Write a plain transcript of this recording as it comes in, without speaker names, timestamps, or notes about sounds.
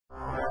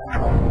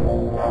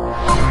Hey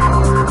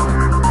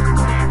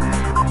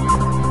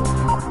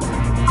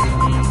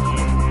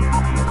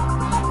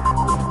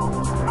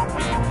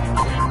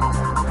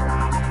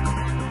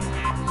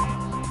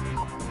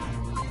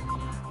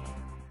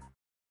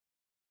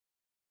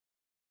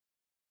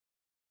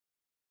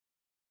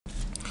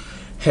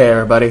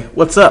everybody,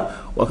 what's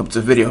up? Welcome to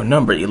video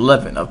number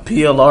 11 of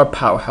PLR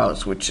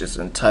Powerhouse, which is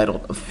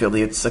entitled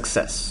Affiliate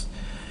Success.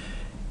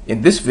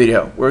 In this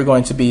video, we're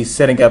going to be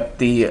setting up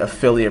the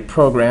affiliate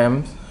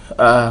program,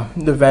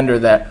 the vendor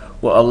that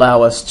will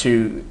allow us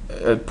to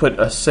put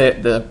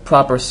the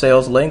proper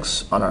sales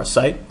links on our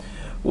site.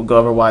 We'll go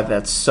over why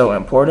that's so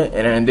important,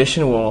 and in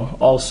addition, we'll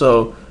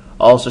also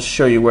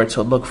show you where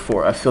to look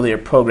for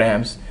affiliate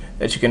programs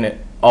that you can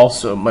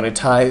also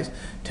monetize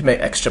to make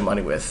extra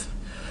money with.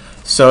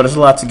 So there's a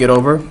lot to get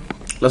over.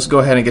 Let's go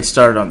ahead and get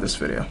started on this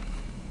video.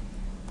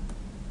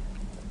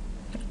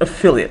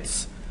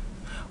 Affiliates.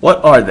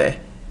 What are they?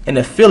 An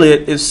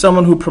affiliate is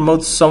someone who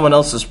promotes someone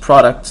else's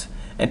product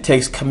and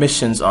takes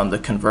commissions on the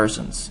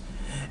conversions.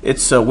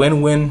 It's a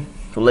win-win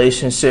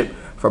relationship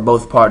for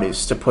both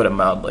parties, to put it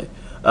mildly.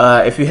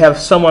 If you have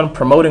someone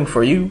promoting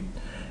for you,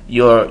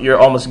 you're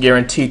almost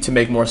guaranteed to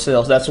make more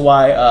sales. That's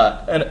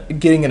why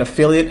getting an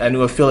affiliate, a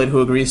new affiliate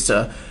who agrees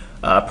to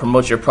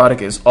promote your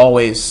product is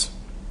always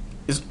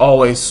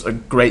a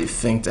great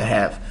thing to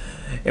have.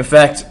 In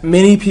fact,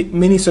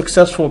 many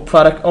successful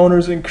product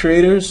owners and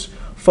creators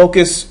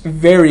focus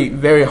very,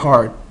 very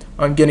hard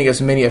on getting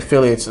as many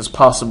affiliates as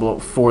possible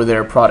for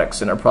their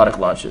products and their product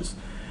launches.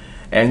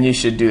 And you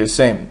should do the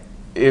same.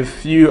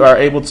 If you are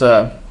able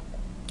to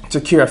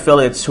secure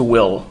affiliates who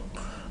will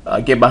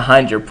get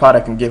behind your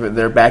product and give it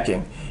their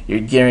backing, you're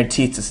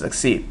guaranteed to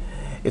succeed.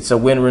 It's a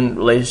win-win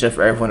relationship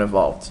for everyone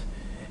involved.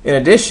 In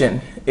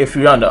addition, if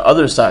you're on the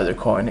other side of the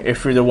coin,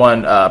 if you're the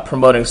one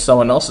promoting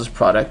someone else's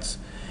products,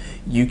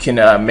 you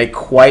can make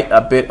quite a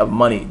bit of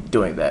money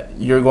doing that.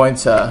 You're going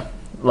to,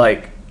 all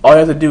you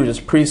have to do is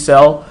just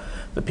pre-sell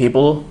the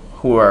people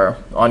who are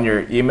on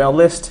your email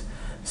list,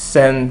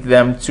 send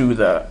them to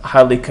the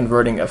highly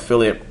converting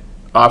affiliate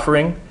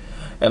offering,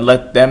 and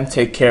let them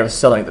take care of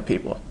selling the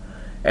people.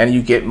 And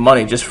you get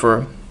money just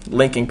for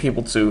linking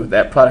people to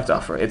that product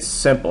offer. It's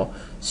simple.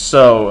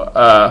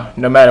 So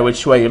no matter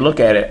which way you look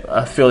at it,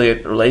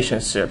 affiliate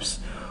relationships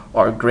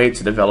are great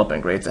to develop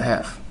and great to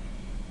have.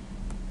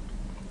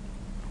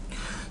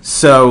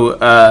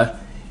 So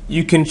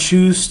you can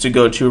choose to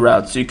go two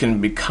routes. You can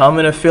become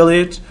an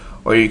affiliate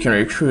or you can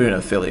recruit an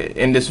affiliate.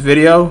 In this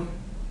video,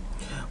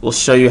 we'll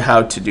show you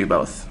how to do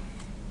both.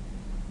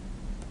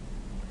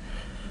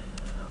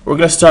 We're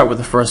going to start with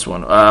the first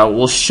one.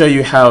 We'll show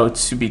you how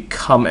to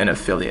become an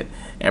affiliate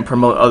and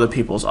promote other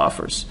people's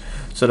offers.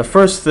 So the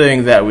first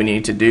thing that we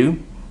need to do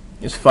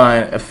is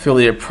find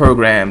affiliate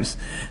programs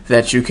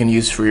that you can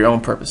use for your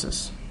own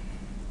purposes.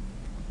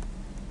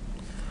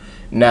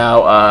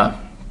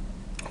 Now,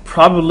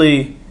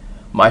 probably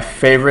my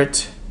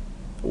favorite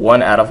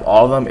one out of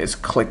all of them is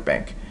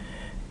ClickBank.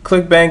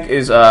 ClickBank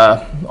is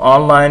an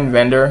online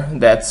vendor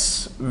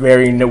that's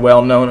very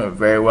well known and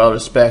very well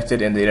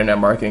respected in the internet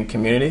marketing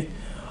community.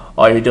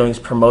 All you're doing is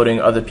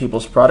promoting other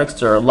people's products.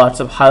 There are lots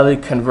of highly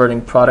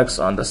converting products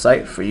on the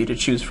site for you to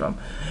choose from.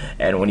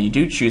 And when you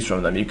do choose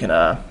from them, you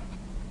can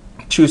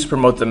choose to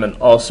promote them in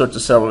all sorts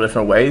of several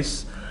different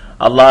ways.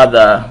 A lot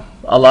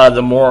of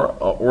the more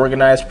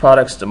organized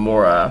products, the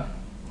more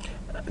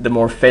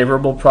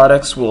favorable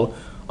products will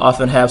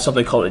often have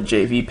something called a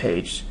JV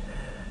page,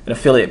 an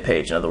affiliate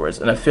page, in other words.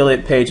 An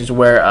affiliate page is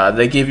where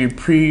they give you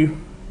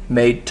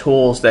pre-made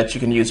tools that you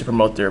can use to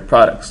promote their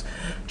products,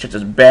 such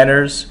as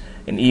banners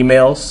and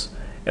emails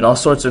and all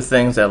sorts of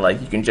things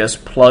that you can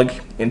just plug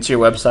into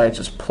your website,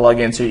 just plug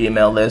into your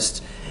email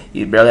list.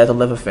 You barely have to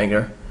lift a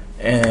finger,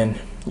 and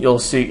you'll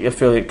see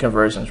affiliate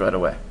conversions right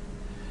away.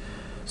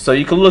 So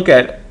you can look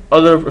at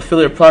other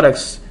affiliate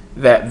products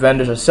that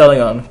vendors are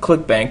selling on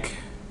ClickBank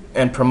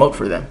and promote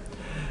for them.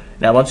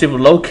 Now, once you've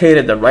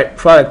located the right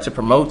product to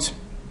promote,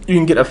 you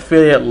can get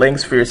affiliate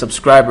links for your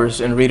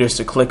subscribers and readers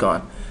to click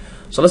on.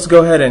 So let's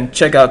go ahead and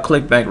check out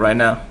ClickBank right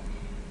now.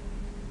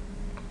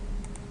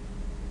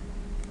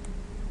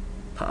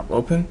 Pop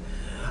open.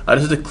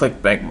 This is the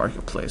ClickBank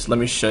marketplace. Let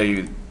me show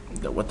you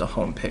what the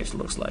home page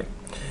looks like.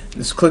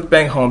 This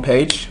ClickBank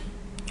homepage,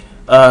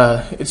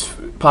 it's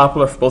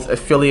popular for both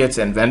affiliates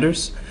and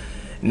vendors.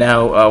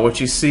 Now, what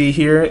you see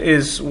here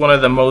is one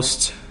of the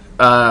most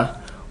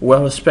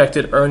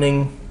well-respected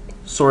earning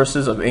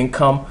sources of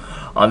income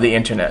on the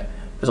internet.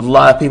 There's a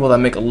lot of people that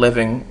make a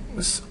living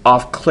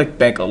off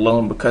ClickBank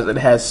alone because it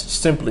has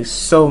simply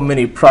so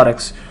many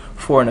products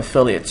for an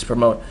affiliate to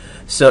promote.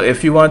 So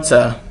if you want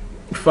to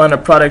find a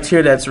product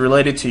here that's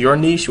related to your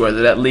niche,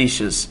 whether that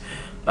niche is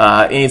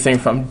anything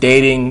from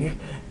dating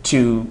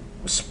to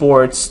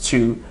sports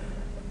to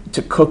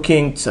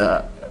cooking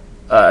to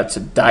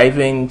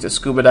diving to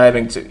scuba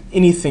diving to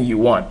anything you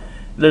want,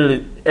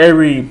 literally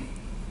every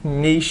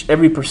niche,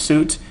 every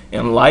pursuit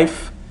in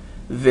life,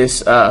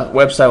 this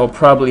website will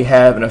probably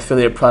have an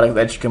affiliate product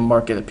that you can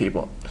market to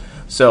people.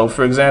 So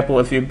for example,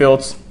 if you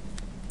built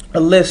a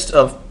list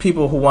of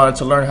people who wanted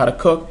to learn how to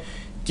cook,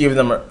 give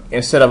them,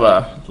 instead of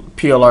a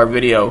PLR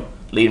video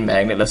lead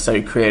magnet, let's say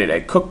you created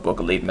a cookbook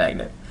lead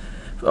magnet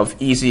of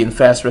easy and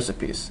fast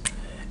recipes.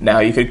 Now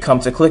you could come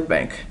to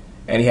ClickBank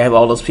and you have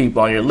all those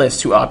people on your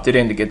list who opted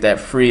in to get that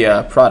free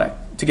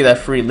product, to get that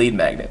free lead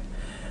magnet.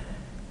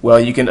 Well,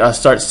 you can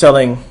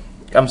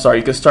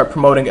start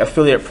promoting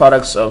affiliate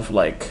products of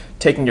like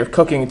taking your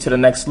cooking to the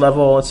next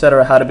level,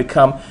 etc. How to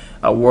become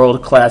a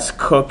world-class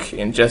cook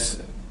in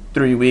just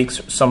 3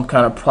 weeks, some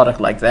kind of product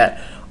like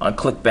that on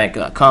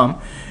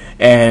clickbank.com,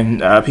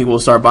 and people will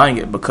start buying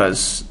it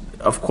because,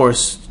 of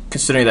course,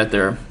 considering that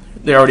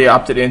they already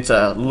opted in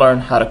to learn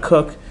how to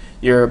cook,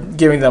 you're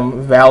giving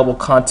them valuable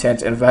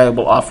content and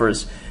valuable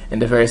offers in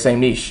the very same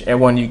niche. And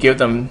when you give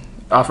them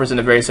offers in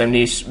the very same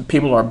niche,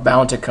 people are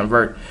bound to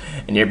convert,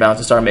 and you're bound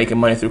to start making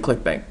money through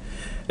ClickBank.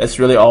 That's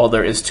really all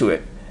there is to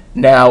it.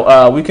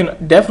 Now, we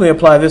can definitely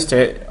apply this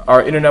to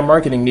our internet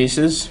marketing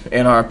niches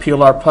and our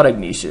PLR product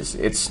niches.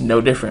 It's no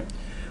different.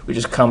 We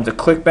just come to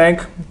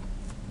ClickBank.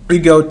 We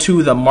go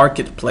to the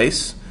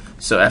marketplace.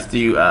 So after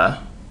you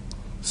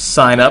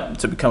sign up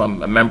to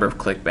become a member of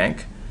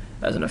ClickBank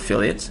as an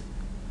affiliate,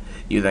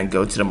 you then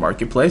go to the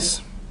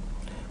marketplace,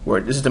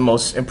 where this is the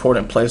most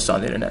important place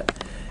on the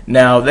internet.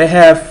 Now, they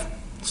have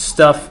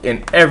stuff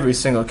in every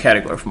single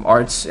category, from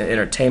arts and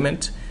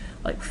entertainment,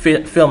 like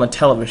film and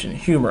television,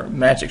 humor,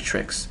 magic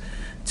tricks,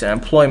 to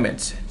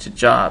employment, to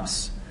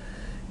jobs,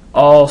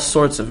 all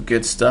sorts of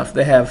good stuff.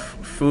 They have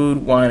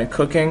food, wine, and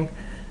cooking,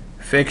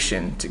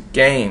 fiction, to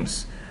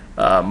games,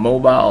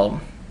 mobile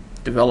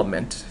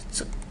development,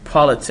 to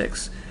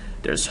politics.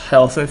 There's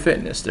health and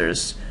fitness.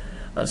 There's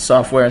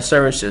software and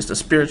services, to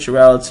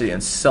spirituality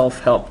and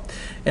self-help,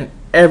 and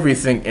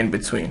everything in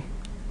between.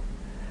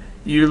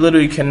 You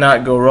literally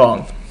cannot go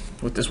wrong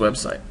with this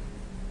website.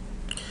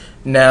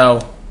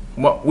 Now,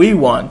 what we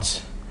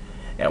want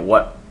and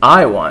what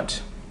I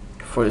want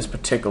for this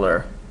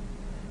particular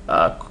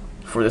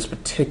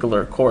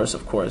course,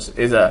 of course,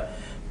 is a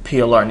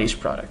PLR niche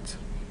product.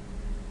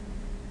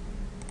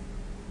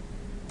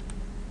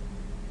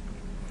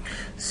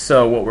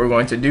 So what we're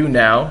going to do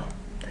now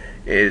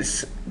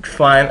is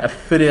find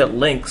affiliate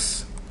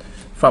links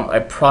from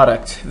a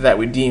product that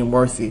we deem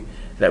worthy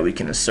that we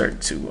can insert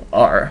to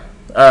our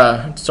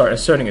start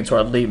inserting into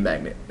our lead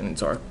magnet and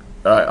into our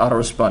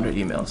autoresponder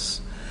emails.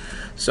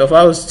 So if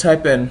I was to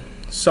type in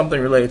something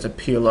related to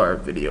PLR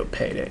video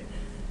payday,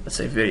 let's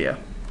say video.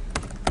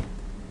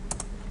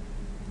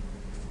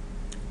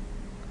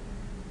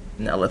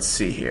 Now let's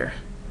see here.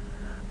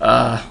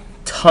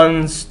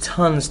 Tons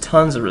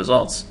of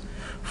results.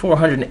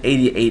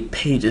 488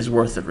 pages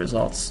worth of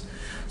results.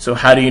 So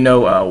how do you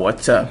know what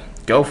to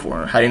go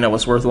for? How do you know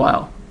what's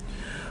worthwhile?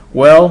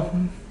 Well,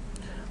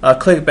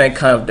 ClickBank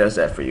kind of does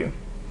that for you.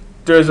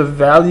 There's a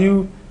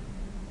variable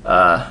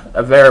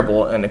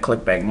in the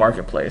ClickBank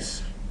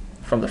marketplace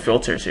from the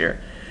filters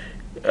here.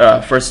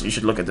 First, you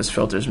should look at this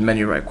filters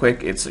menu right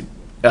quick. It's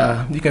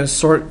you can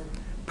sort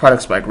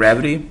products by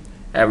gravity,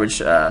 average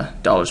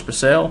dollars per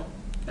sale,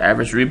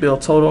 average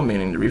rebill total,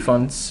 meaning the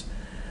refunds,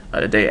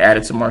 the day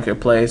added to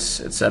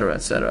marketplace, etc.,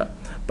 etc.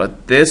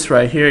 But this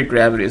right here,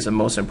 gravity, is the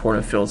most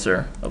important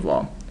filter of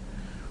all.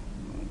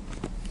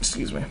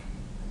 Excuse me.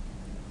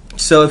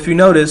 So if you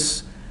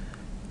notice,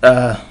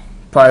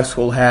 products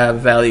will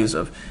have values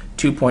of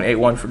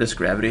 2.81 for this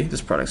gravity,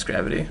 this product's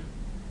gravity,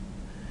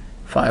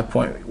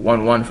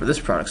 5.11 for this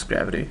product's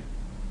gravity.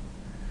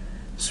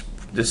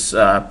 This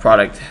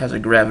product has a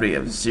gravity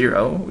of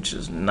 0, which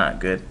is not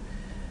good,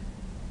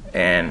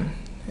 and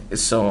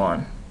so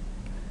on.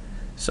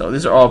 So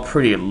these are all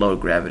pretty low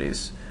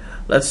gravities.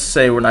 Let's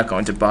say we're not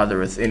going to bother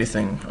with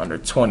anything under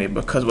 20,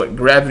 because what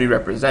gravity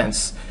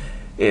represents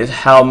is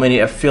how many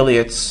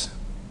affiliates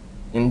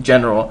in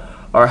general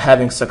are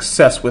having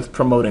success with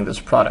promoting this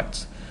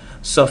product.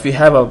 So if you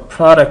have a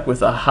product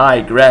with a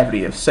high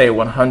gravity of, say,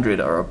 100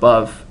 or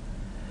above,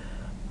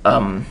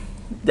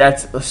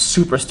 that's a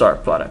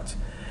superstar product.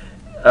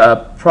 A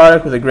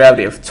product with a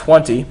gravity of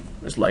 20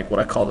 is like what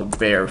I call the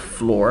bare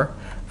floor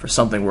for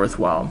something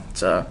worthwhile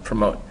to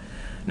promote.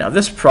 Now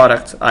this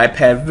product,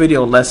 iPad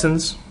Video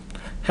Lessons,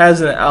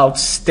 has an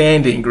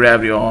outstanding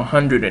gravity of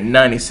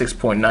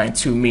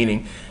 196.92,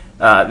 meaning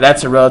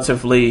that's a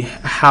relatively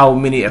how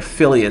many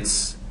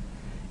affiliates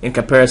in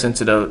comparison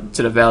to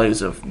the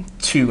values of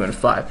 2 and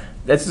 5.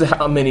 That's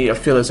how many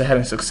affiliates are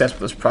having success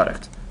with this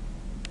product.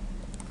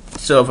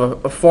 So if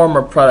a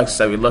former products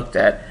that we looked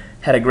at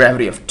had a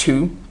gravity of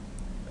 2,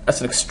 that's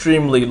an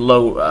extremely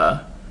low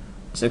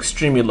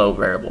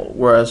variable.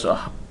 Whereas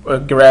a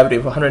gravity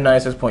of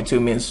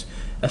 196.2 means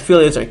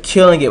affiliates are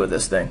killing it with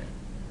this thing.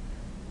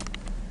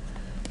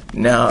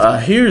 Now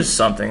here's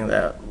something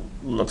that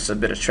looks a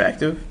bit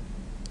attractive.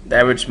 The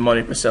average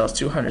money per sale is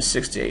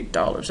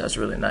 $268. That's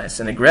really nice,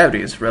 and the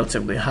gravity is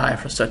relatively high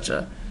for such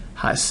a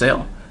high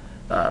sale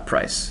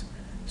price.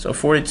 So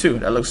 42,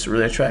 that looks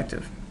really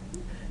attractive.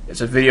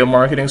 It's a video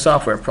marketing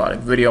software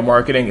product. Video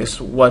marketing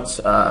is what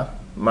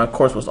my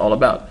course was all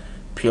about.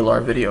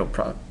 PLR video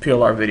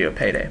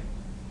payday.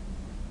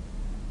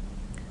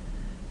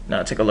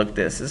 Now take a look at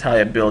this. This is how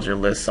you build your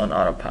lists on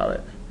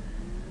autopilot.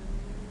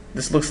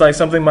 this looks like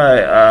something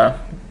my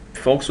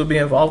folks would be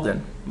involved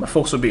in, my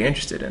folks would be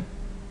interested in.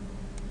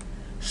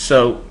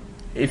 So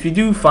if you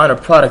do find a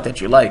product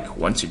that you like,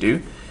 once you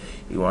do,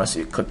 you want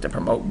to click the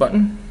promote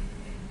button,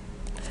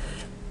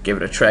 give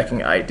it a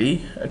tracking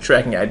ID. A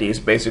tracking ID is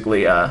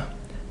basically a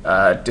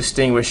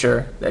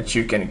distinguisher that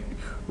you can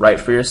write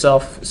for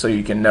yourself, so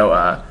you can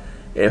know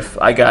if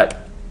I got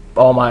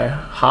all my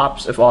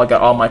hops, if I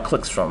got all my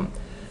clicks from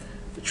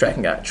the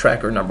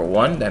tracker number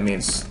 1, that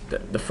means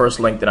the first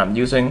link that I'm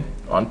using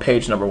on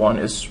page number 1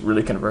 is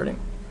really converting.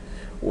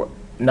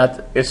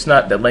 It's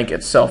not the link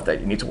itself that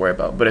you need to worry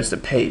about, but it's the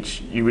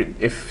page.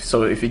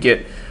 If you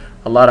get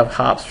a lot of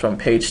hops from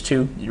page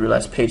 2, you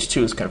realize page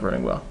 2 is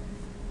converting well.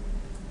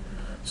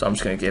 So I'm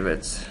just going to give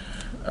it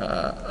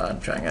a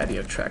tracking ID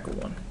of tracker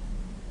 1.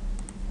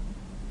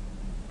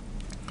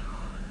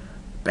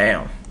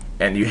 Bam.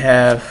 And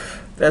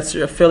that's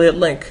your affiliate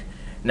link.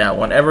 Now,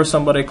 whenever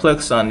somebody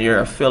clicks on your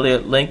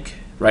affiliate link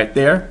right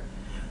there,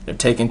 they're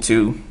taken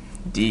to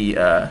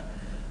the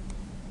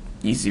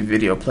Easy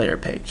Video Player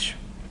page.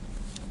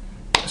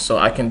 So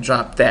I can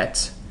drop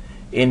that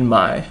in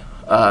my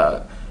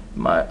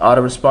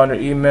autoresponder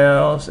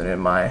emails and in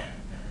my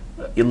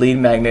lead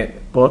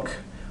magnet book,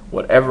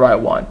 whatever I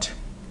want.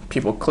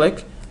 People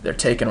click, they're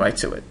taken right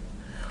to it.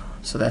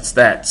 So that's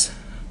that.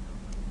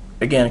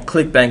 Again,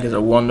 ClickBank is a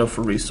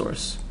wonderful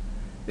resource.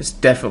 It's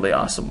definitely an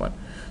awesome one.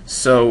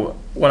 So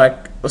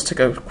let's take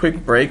a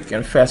quick break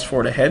and fast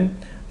forward ahead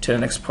to the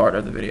next part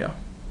of the video.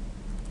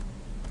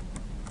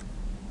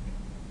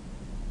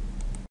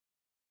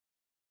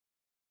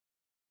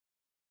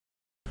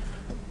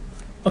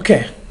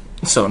 Okay,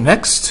 so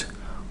next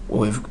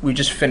we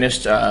just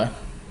finished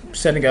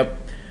setting up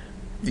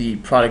the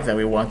product that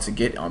we want to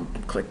get on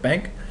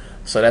ClickBank.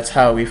 So that's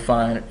how we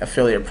find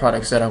affiliate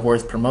products that are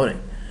worth promoting.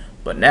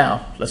 But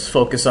now let's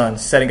focus on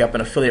setting up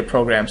an affiliate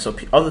program so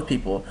other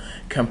people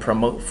can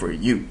promote for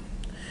you.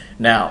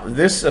 Now,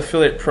 this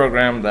affiliate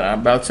program that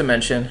I'm about to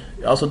mention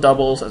also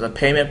doubles as a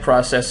payment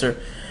processor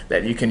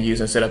that you can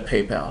use instead of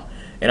PayPal.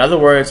 In other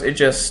words, it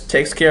just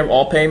takes care of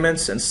all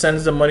payments and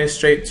sends the money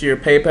straight to your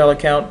PayPal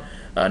account.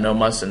 No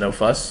muss and no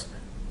fuss.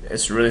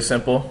 It's really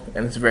simple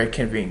and it's very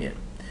convenient.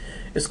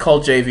 It's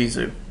called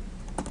JVZoo.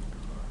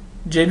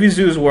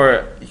 JVZoo is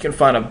where you can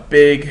find a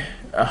big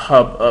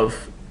hub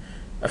of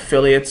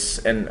affiliates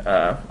and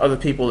other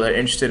people that are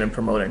interested in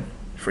promoting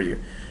for you.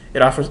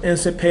 It offers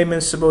instant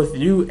payments to both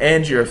you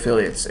and your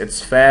affiliates.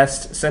 It's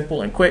fast,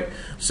 simple, and quick,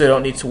 so you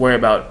don't need to worry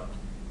about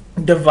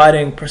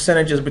dividing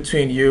percentages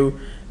between you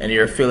and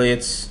your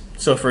affiliates.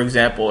 So for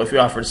example, if you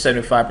offered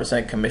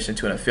 75% commission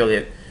to an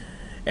affiliate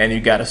and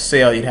you got a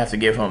sale, you'd have to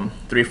give them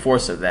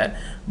 3/4 of that.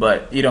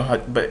 But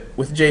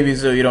with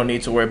JVZoo, you don't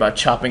need to worry about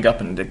chopping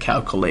up into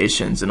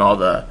calculations and all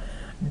the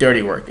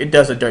dirty work. It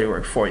does the dirty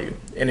work for you,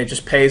 and it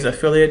just pays the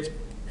affiliate,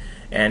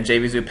 and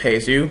JVZoo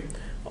pays you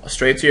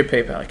straight to your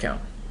PayPal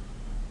account.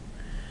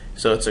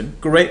 So it's a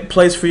great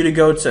place for you to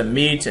go to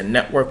meet and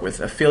network with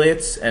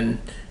affiliates, and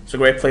it's a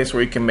great place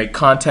where you can make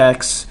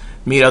contacts,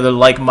 meet other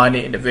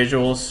like-minded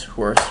individuals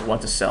who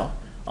want to sell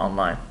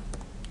online.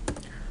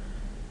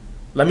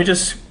 Let me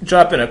just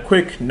drop in a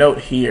quick note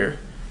here.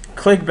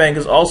 ClickBank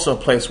is also a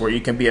place where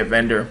you can be a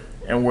vendor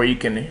and where you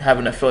can have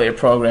an affiliate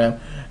program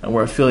and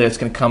where affiliates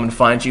can come and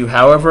find you.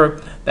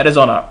 However, that is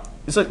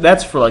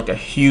that's for like a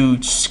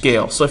huge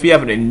scale. So if you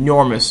have an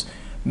enormous,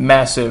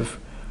 massive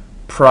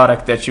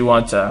product that you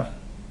want that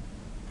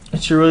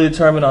you're really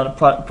determined on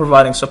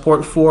providing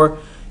support for,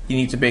 you'll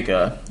need to make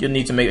a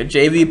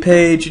JV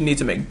page, you need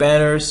to make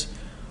banners,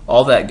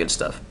 all that good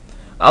stuff.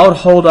 I would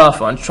hold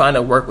off on trying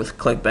to work with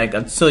ClickBank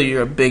until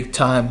you're a big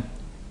time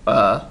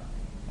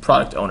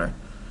product owner,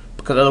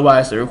 because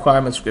otherwise the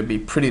requirements could be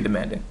pretty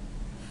demanding.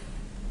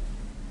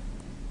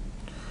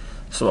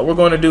 So what we're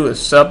going to do is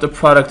set up the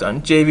product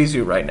on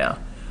JVZoo right now.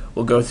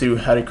 We'll go through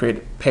how to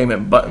create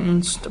payment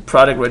buttons, the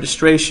product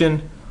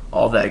registration,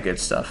 all that good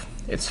stuff.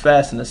 It's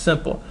fast and it's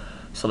simple.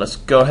 So let's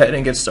go ahead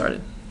and get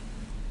started.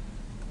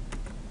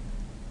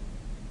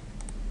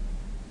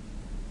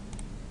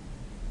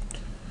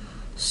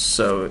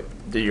 So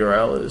the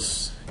URL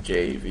is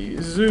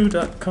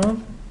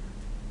jvzoo.com.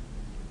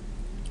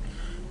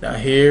 Now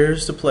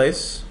here's the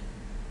place.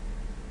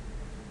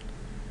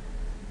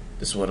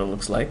 This is what it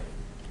looks like.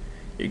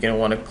 You're going to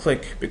want to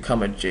click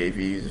Become a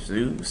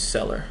JVZoo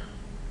Seller.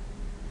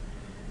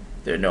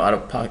 There are no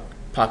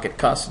out-of-pocket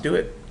costs to do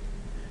it.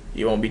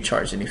 You won't be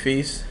charged any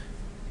fees.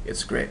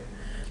 It's great.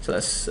 So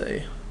let's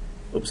say,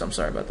 oops, I'm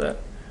sorry about that.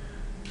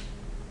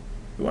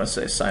 We want to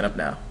say sign up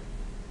now.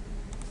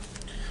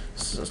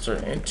 So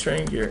start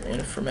entering your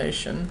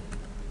information.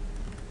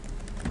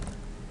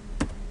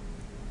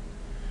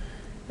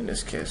 In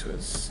this case,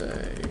 we'd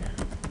say,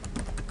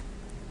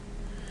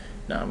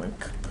 now I'm going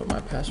to put my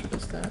password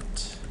as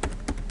that.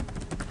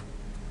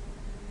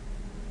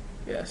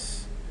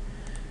 Yes.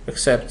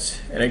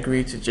 Accept and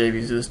agree to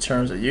JVZoo's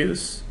terms of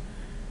use,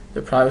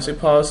 the privacy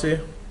policy.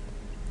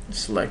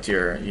 Select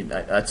your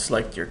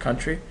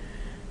country.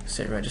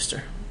 Say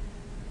register.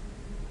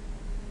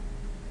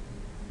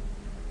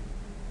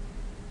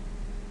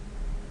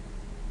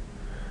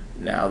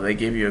 Now they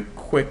give you a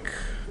quick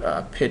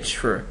pitch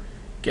for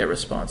get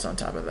response on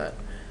top of that,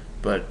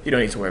 but you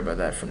don't need to worry about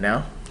that from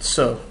now.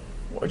 So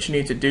what you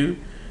need to do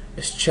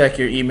is check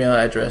your email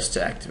address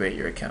to activate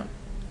your account.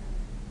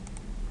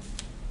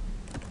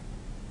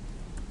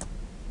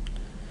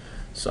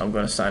 So I'm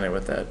going to sign in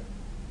with that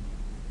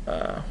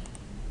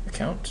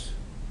account.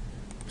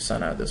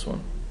 Sign out of this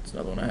one. It's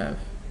another one I have.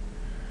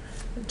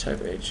 And type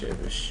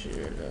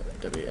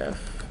HABashir.wf.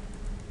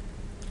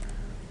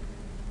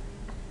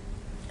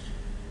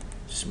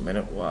 Just a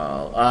minute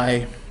while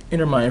I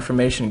enter my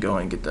information. Go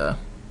and get that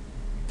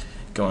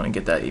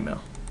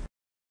email.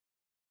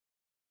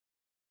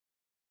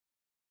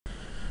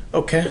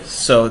 Okay,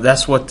 so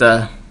that's what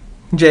the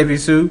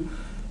JVZoo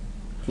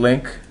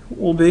link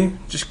will be.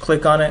 Just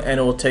click on it and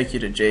it will take you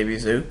to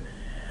JVZoo.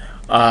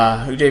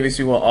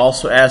 JVZoo will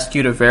also ask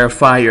you to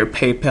verify your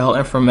PayPal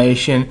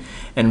information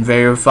and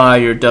verify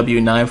your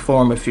W-9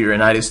 form if you're a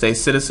United States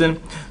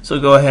citizen. So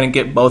go ahead and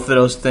get both of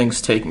those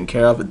things taken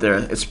care of.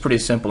 It's pretty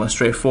simple and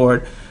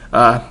straightforward.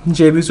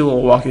 JVZoo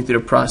will walk you through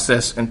the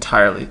process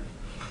entirely.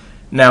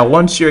 Now,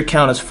 once your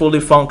account is fully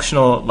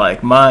functional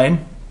like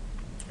mine,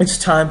 it's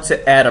time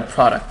to add a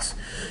product.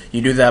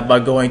 You do that by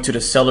going to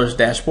the seller's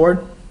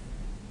dashboard.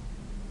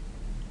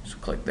 So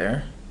click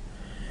there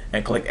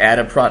and click add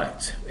a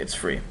product. It's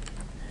free.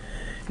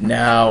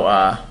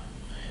 Now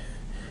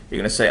you're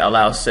going to say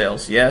allow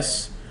sales,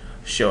 yes.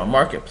 Show a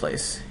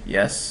marketplace,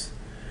 yes.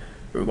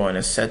 We're going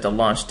to set the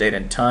launch date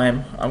and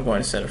time. I'm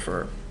going to set it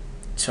for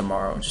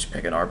tomorrow. Just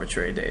pick an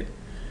arbitrary date.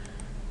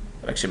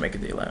 I'll actually make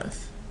it the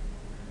 11th.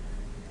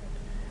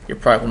 Your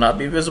product will not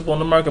be visible in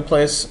the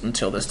marketplace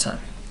until this time.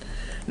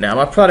 Now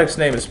my product's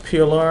name is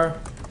PLR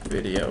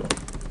Video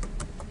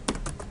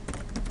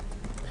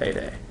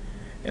Payday,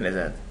 and it's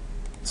at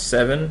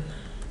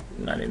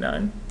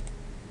 $7.99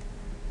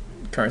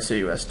 currency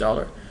US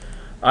dollar.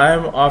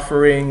 I'm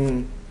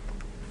offering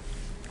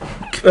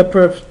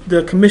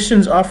the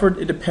commissions offered.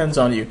 It depends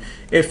on you.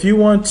 If you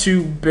want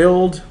to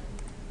build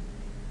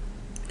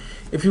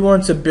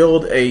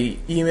a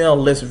email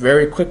list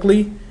very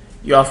quickly,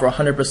 you offer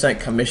 100%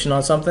 commission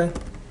on something.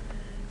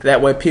 That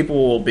way people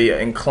will be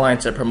inclined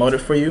to promote it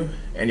for you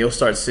and you'll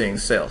start seeing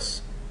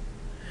sales.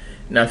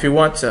 Now if you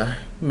want to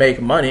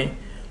make money,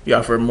 you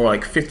offer more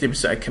like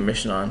 50%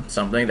 commission on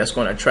something. That's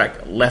going to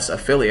attract less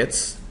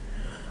affiliates,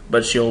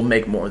 but you'll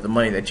make more of the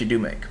money that you do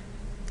make.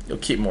 You'll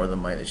keep more of the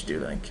money that you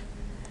do make.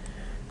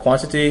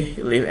 Quantity,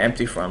 you leave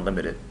empty for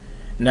unlimited.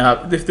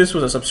 Now if this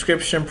was a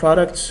subscription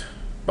product,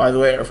 by the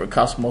way, or if it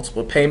costs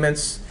multiple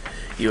payments,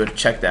 you would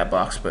check that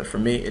box, but for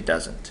me it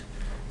doesn't.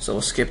 So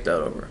we'll skip that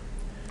over.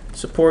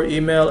 Support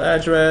email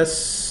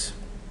address,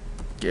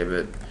 give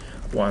it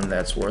one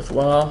that's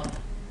worthwhile.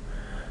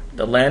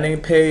 The landing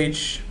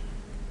page,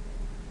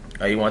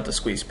 you want the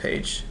squeeze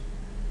page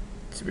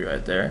to be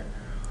right there.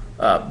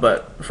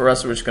 But for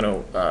us, we're just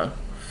going to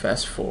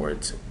fast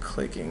forward to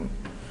clicking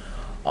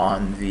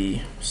on the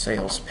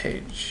sales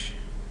page.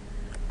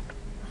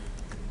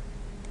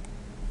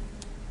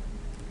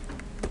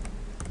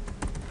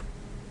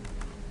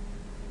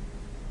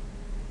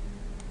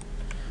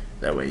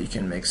 That way you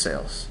can make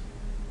sales.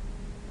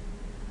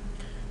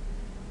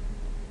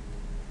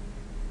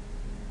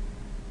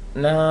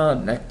 Now,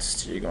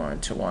 next, you're going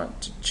to want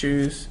to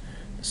choose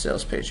the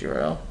sales page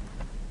URL.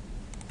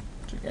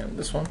 Again,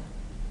 this one.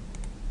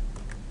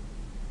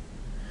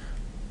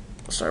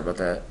 Sorry about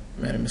that.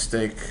 Made a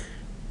mistake.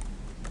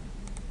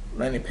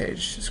 Landing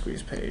page,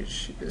 squeeze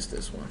page is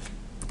this one.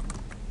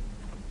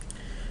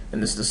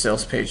 And this is the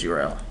sales page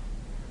URL.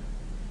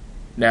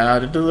 Now,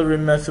 the delivery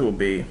method will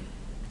be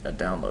a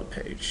download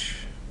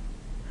page.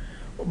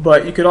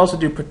 But you could also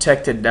do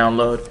protected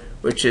download,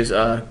 which is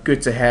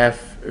good to have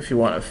if you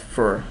want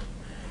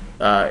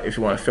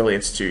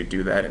affiliates to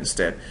do that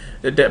instead.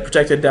 The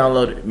protected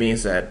download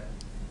means that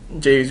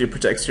JVZoo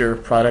protects your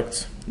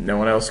product. No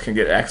one else can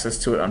get access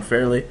to it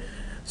unfairly.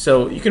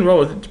 So you can roll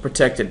with the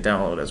protected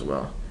download as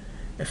well.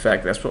 In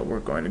fact, that's what we're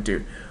going to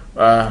do.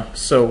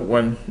 So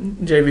when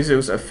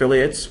JVZoo's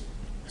affiliates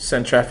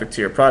send traffic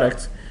to your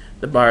product,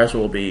 the buyers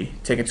will be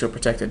taken to a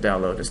protected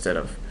download instead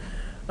of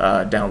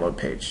download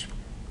page.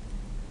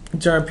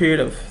 Return period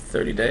of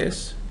 30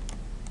 days.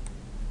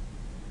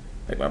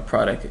 Make my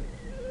product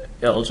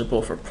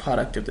eligible for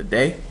product of the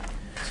day.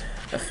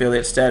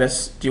 Affiliate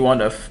status. Do you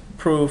want to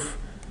approve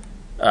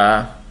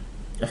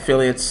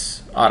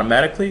affiliates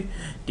automatically?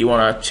 Do you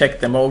want to check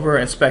them over,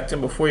 inspect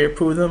them before you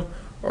approve them?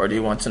 Or do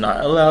you want to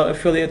not allow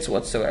affiliates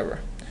whatsoever?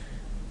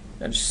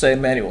 And just say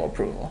manual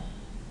approval.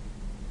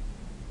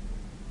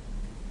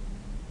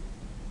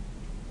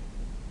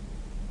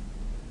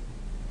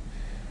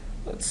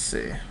 Let's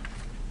see.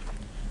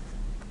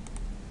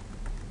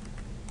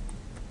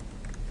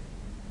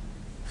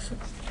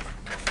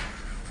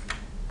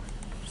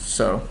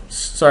 So,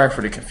 sorry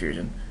for the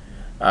confusion.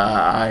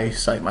 I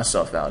cite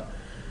myself out.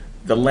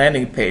 The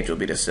landing page will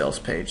be the sales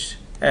page,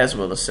 as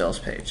will the sales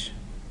page.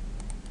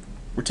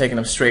 We're taking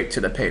them straight to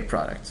the paid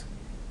product.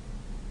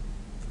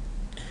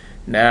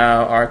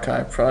 Now,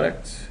 archive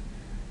product,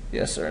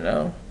 yes or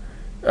no.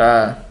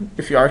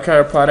 If you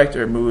archive a product, it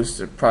removes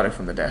the product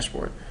from the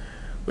dashboard,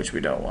 which we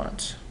don't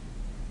want.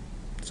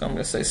 So I'm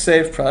going to say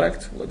save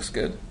product. Looks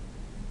good.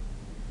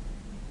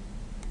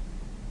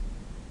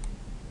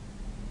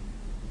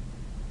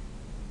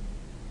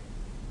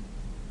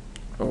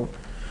 Oh,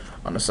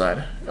 on the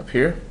side up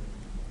here,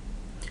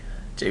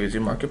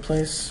 JVZoo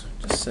Marketplace,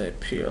 just say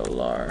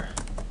PLR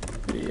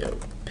Video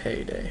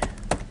Payday.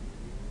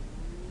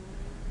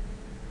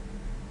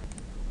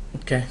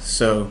 Okay,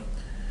 so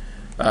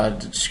the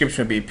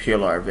description would be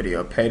PLR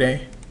Video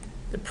Payday.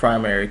 The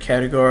primary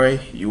category,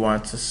 you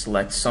want to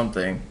select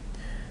something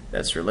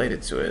that's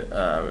related to it.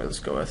 Let's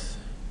go with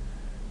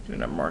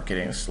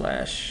marketing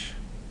slash.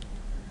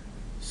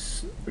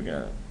 We're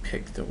gonna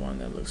pick the one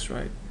that looks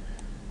right.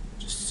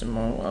 Just a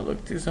moment while I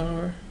look these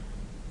over.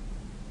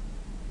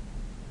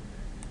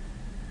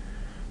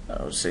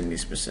 I would say need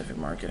specific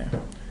marketing.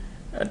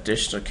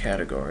 Additional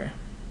category.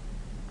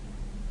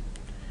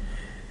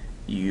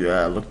 You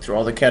look through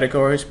all the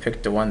categories,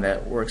 pick the one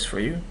that works for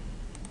you.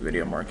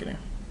 Video marketing.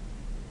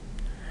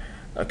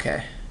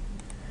 Okay.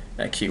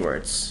 Now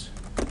keywords.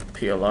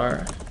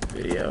 PLR,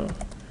 video,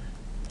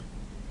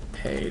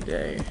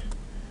 payday,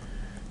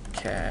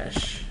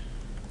 cash,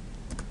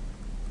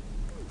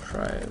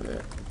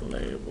 private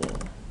label,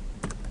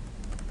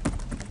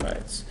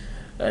 right.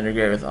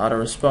 Integrate with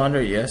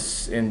autoresponder,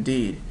 yes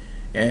indeed.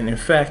 And in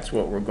fact,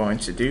 what we're going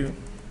to do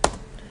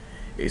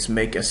is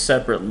make a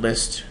separate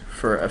list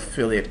for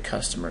affiliate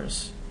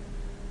customers.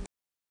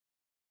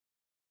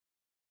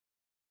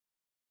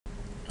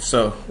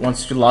 So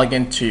once you log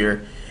into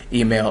your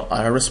email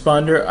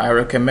autoresponder, I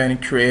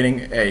recommend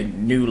creating a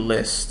new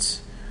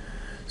list.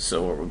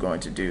 So what we're going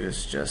to do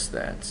is just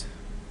that.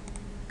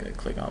 I'm going to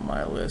click on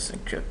my list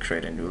and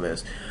create a new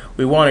list.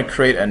 We want to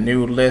create a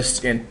new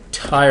list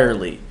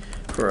entirely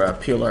for a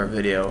PLR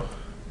video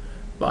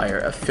buyer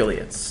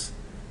affiliates.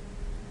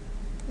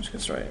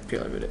 That's right,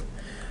 PLR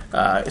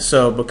video.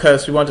 So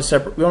because we want to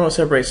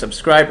separate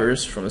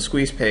subscribers from the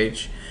squeeze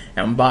page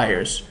and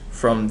buyers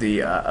from the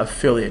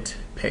affiliate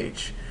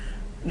page.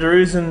 The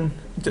reason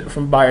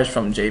from buyers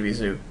from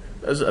JVZoo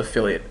as an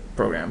affiliate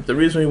program. The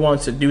reason we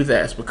want to do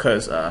that is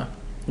because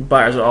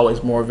buyers are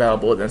always more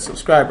valuable than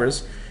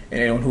subscribers, and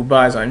anyone who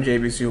buys on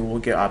JVZoo will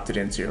get opted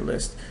into your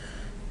list.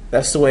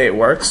 That's the way it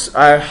works.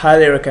 I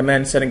highly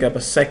recommend setting up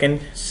a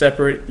second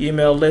separate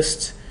email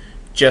list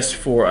just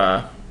for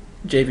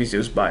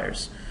JVZoo's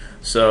buyers.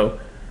 So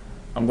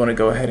I'm going to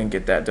go ahead and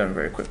get that done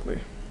very quickly.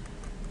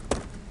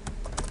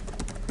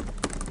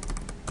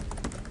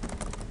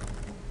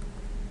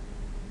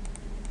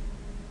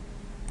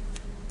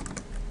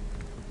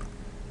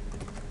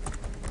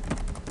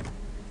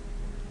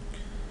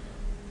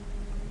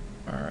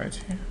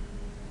 Alright,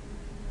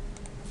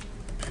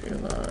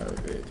 PLR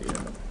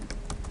video.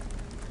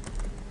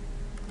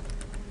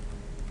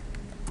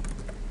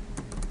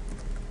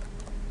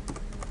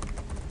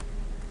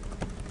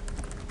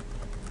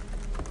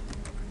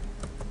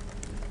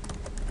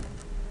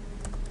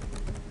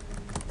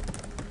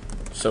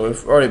 So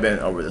we've already been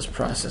over this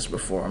process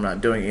before. I'm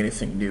not doing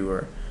anything new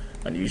or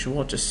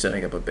unusual, just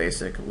setting up a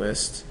basic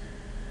list.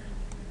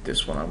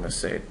 This one I'm going to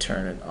say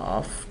turn it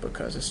off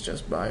because it's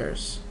just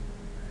buyers.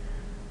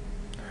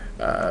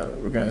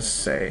 We're going to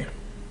say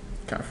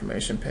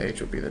confirmation page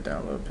will be the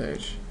download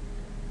page,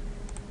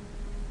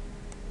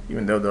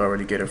 even though they'll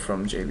already get it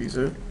from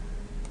JVZoo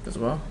as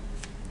well.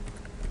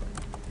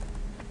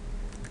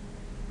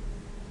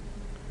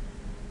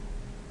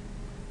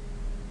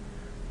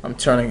 I'm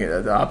turning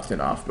the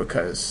opt-in off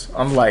because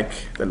unlike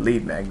the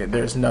lead magnet,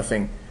 there's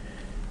nothing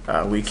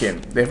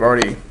they've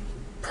already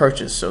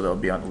purchased, so they'll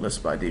be on the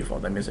list by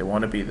default. That means they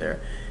want to be there.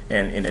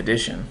 And in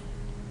addition,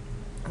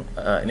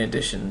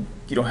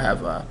 you don't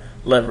have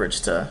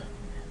leverage to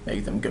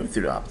make them go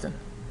through the opt-in.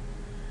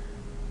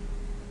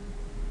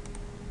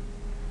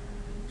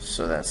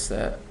 So that's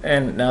that.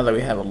 And now that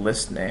we have a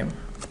list name,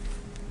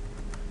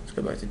 let's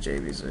go back to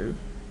JVZoo.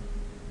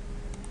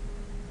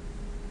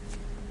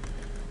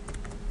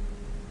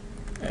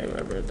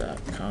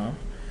 Aweber.com,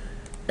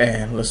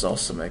 and let's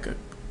also make a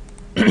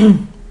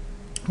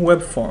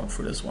web form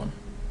for this one.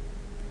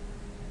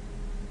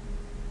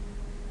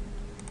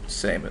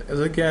 Same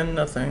as again,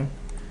 nothing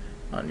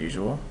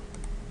unusual.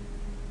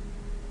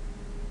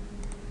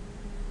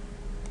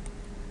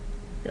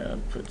 Gotta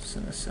put this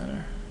in the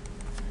center.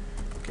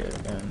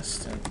 Get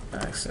instant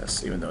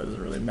access, even though it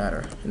doesn't really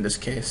matter. In this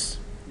case,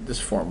 this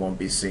form won't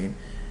be seen.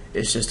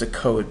 It's just a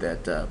code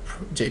that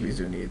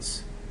JVZoo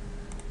needs.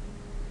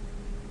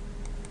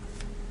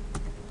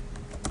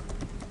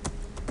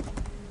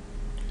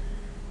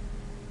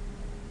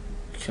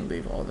 Can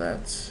leave all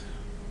that.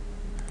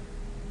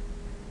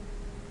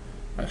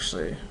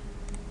 Actually,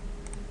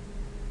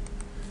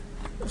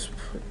 let's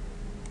put,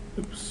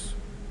 oops,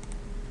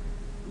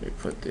 let me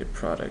put the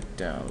product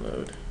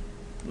download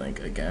link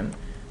again,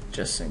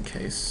 just in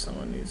case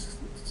someone needs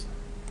it.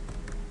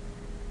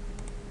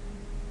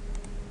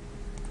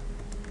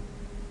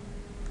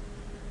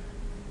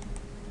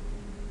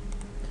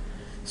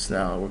 So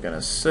now, now we're going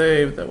to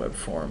save the web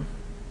form.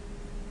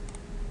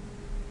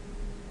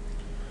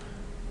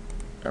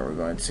 and we're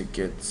going to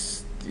get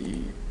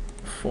the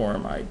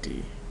form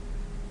ID.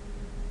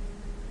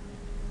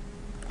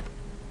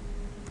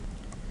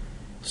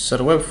 So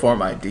the web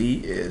form ID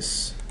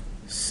is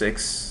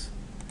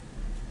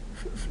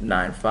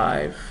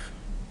 695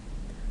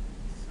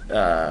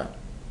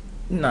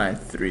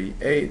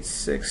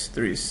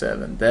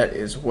 938-637. That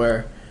is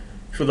where,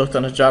 if you looked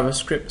on a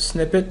JavaScript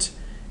snippet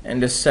in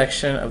this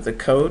section of the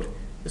code,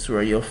 is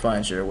where you'll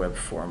find your web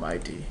form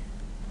ID.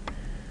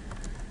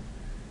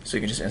 So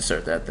you can just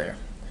insert that there.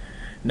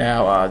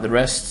 Now the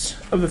rest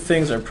of the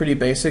things are pretty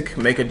basic.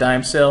 Make a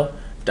dime sale.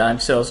 Dime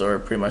sales are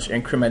pretty much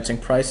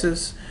incrementing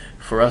prices.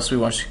 For us, we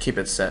want to keep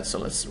it set, so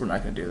we're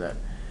not going to do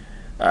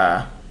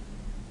that.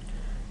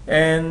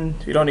 And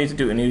you don't need to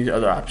do any of the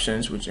other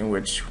options, in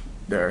which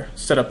they're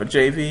set up a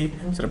JV,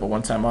 set up a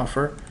one-time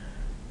offer,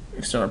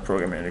 external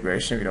programming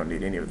integration. You don't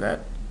need any of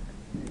that.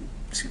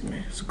 Excuse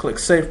me. So click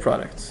Save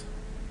Product.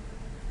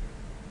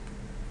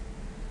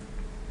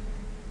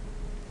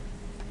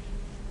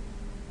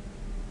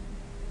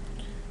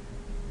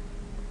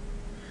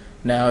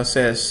 Now it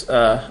says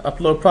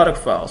upload product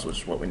files,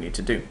 which is what we need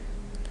to do.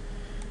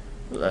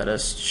 Let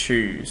us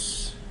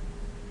choose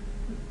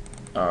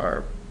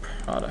our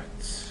product.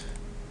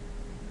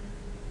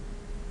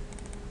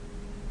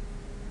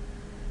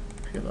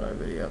 PLR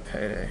video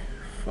payday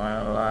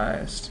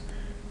finalized.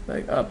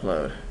 Like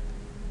upload.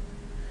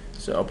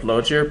 So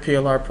upload your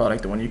PLR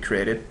product, the one you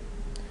created,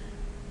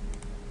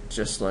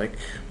 just like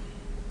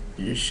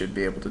you should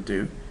be able to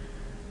do.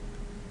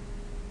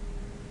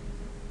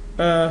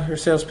 Your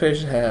sales page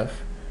should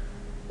have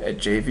a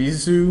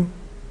JVZoo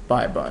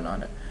buy button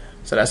on it.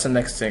 So that's the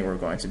next thing we're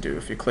going to do.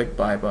 If you click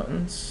buy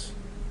buttons,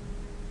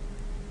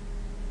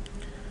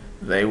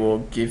 they will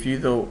give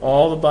you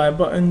all the buy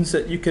buttons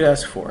that you could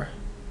ask for.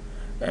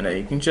 And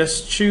you can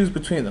just choose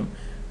between them.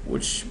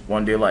 Which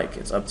one do you like?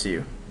 It's up to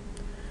you.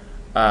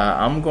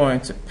 I'm going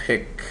to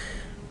pick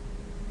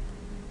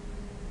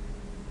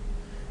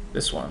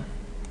this one.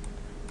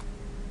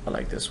 I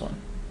like this one.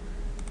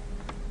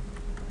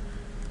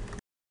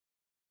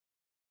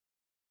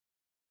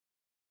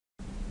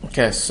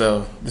 Okay,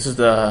 so this is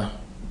the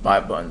buy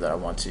button that I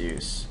want to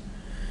use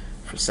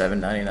for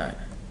 $7.99.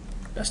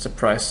 That's the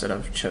price that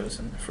I've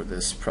chosen for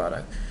this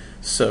product.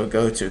 So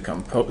go to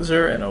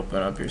Composer and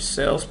open up your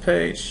sales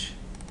page.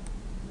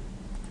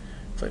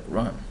 Click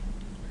Run.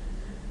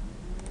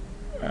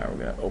 Alright,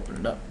 we're going to open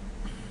it up.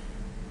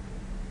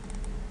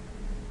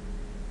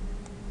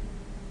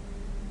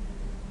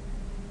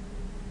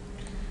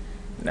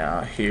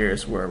 Now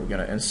here's where we're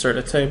going to insert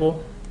a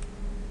table,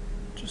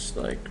 just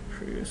like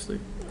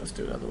previously. Let's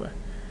do it the other way.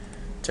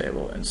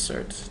 Table,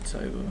 insert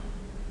table,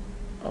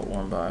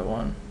 one by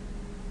one.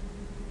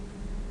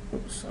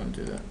 Oops,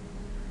 undo that.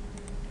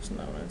 That's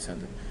not what I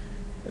intended.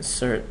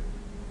 Insert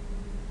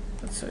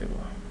a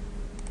table,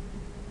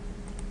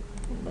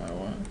 one by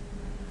one.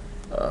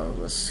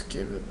 Let's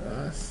give it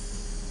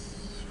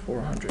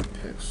 400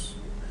 pixels.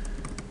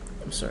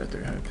 I'm sorry,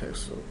 300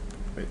 pixel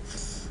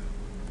width.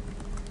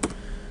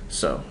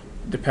 So,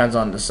 depends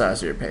on the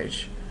size of your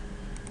page.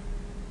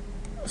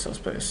 So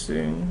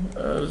spacing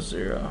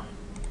 0.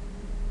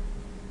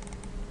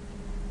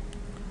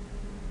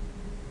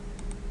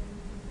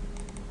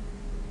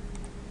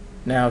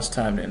 Now it's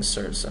time to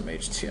insert some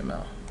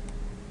HTML.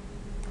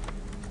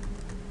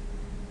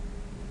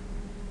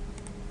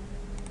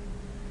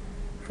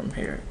 From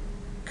here,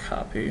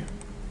 copy,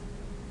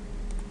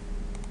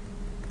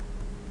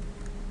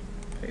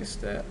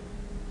 paste that.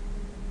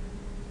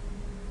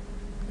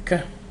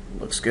 Okay,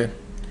 looks good.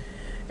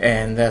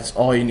 And that's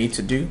all you need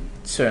to do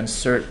to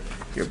insert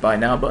your Buy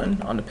Now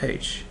button on the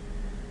page.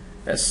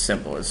 That's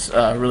simple. It's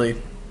really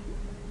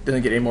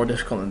doesn't get any more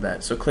difficult than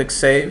that. So click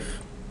Save.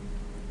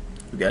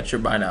 We got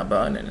your Buy Now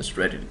button and it's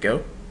ready to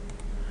go.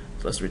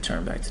 So let's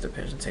return back to the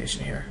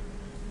presentation here.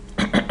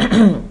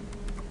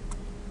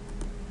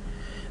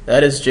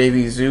 That is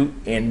JVZoo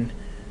in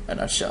a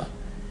nutshell.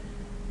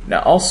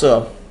 Now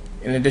also,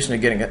 in addition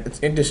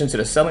to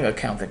the selling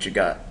account that you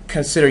got,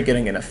 consider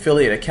getting an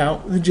affiliate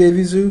account with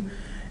JVZoo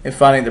and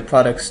finding the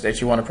products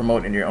that you want to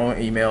promote in your own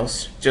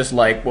emails, just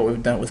like what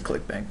we've done with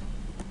ClickBank.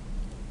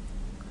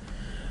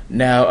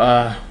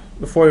 Now,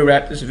 before we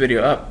wrap this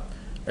video up,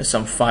 there's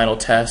some final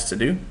tasks to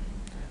do.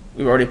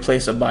 We've already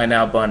placed a Buy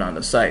Now button on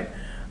the site,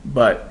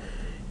 but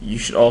you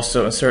should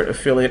also insert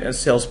affiliate and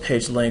sales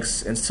page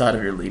links inside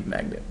of your lead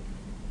magnet.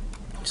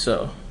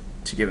 So,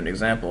 to give an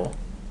example,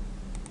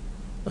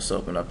 let's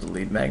open up the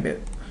lead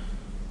magnet.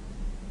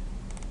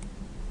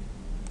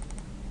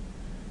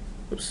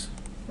 Oops,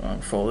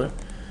 wrong folder.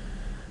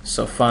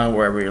 So find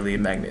wherever your lead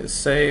magnet is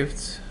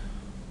saved.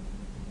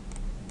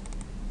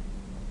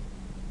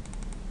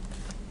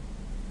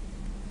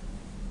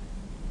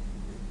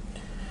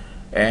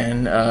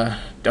 And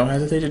don't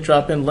hesitate to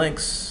drop in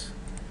links.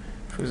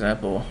 For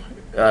example,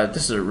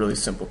 this is a really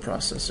simple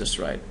process.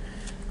 I'd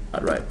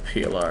write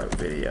PLR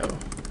video.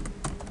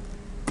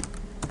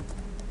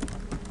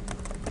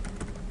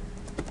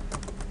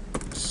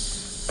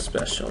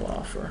 Special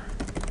offer.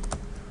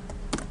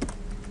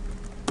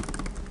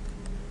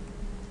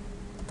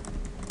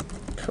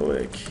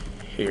 click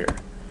here.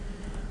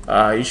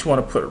 You should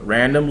want to put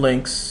random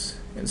links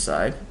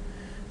inside,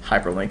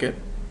 hyperlink it,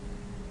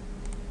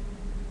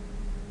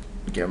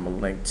 give them a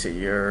link to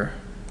your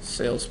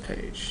sales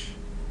page.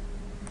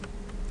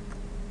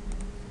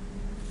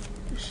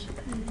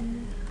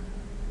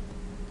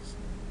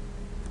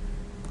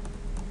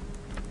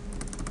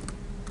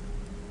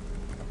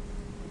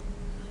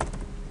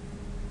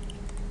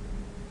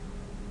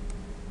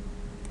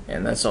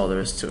 And that's all there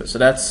is to it. So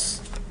that's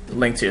the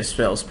link to your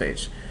sales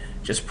page.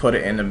 Just put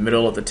it in the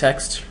middle of the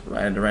text,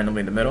 randomly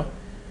in the middle.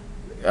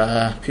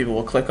 People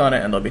will click on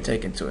it and they'll be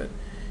taken to it.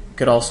 You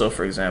could also,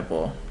 for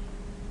example,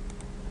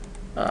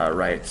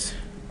 write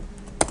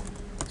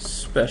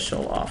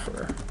special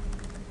offer.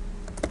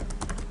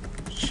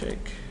 Check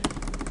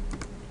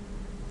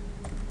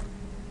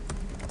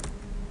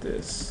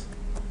this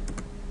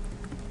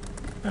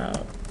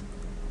out.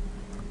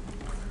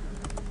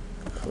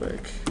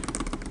 Click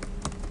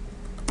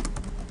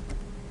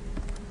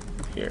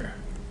here.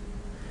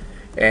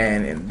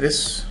 And in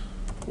this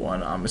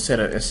one, instead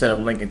of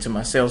linking to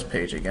my sales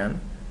page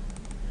again,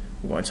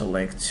 I'm going to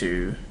link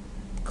to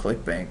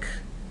ClickBank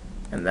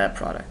and that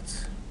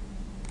product.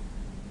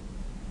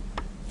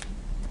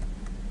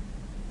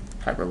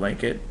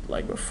 Hyperlink it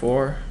like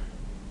before.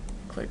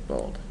 Click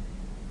bold.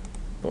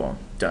 Boom.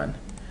 Done.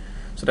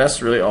 So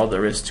that's really all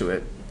there is to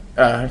it.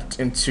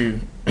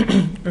 Into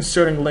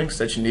inserting links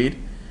that you need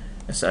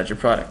inside your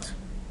product.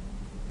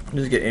 It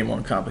doesn't get any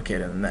more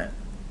complicated than that.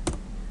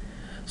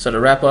 So to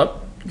wrap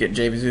up, get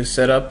JVZoo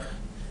set up,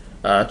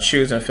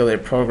 choose an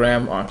affiliate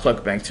program on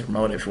ClickBank to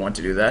promote it if you want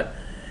to do that,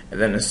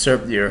 and then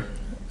insert your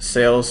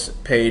sales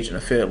page and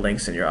affiliate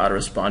links in your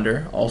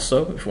autoresponder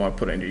also if you want to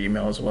put it in your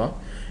email as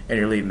well, and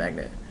your lead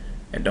magnet.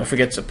 And don't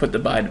forget to put the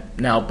buy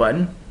now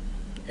button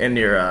in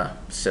your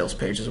sales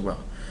page as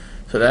well.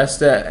 So that's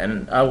that,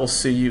 and I will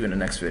see you in the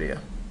next video.